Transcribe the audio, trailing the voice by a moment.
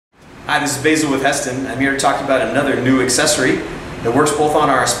Hi, this is Basil with Heston. I'm here to talk about another new accessory that works both on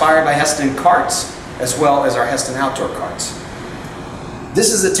our Aspired by Heston carts as well as our Heston outdoor carts.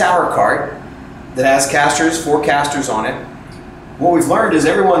 This is a tower cart that has casters, 4 casters on it. What we've learned is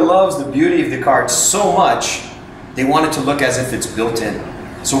everyone loves the beauty of the cart so much they want it to look as if it's built in.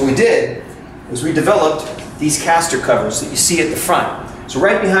 So what we did is we developed these caster covers that you see at the front. So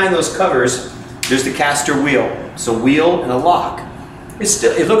right behind those covers there's the caster wheel. So wheel and a lock.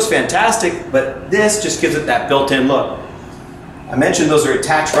 It looks fantastic, but this just gives it that built-in look. I mentioned those are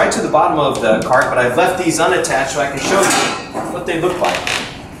attached right to the bottom of the cart, but I've left these unattached so I can show you what they look like.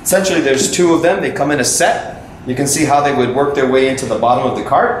 Essentially, there's 2 of them. They come in a set. You can see how they would work their way into the bottom of the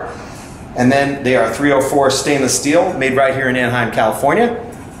cart. And then they are 304 stainless steel, made right here in Anaheim, California.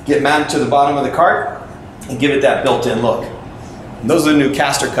 Get mounted to the bottom of the cart and give it that built-in look. And those are the new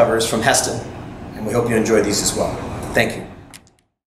caster covers from Heston, and we hope you enjoy these as well. Thank you.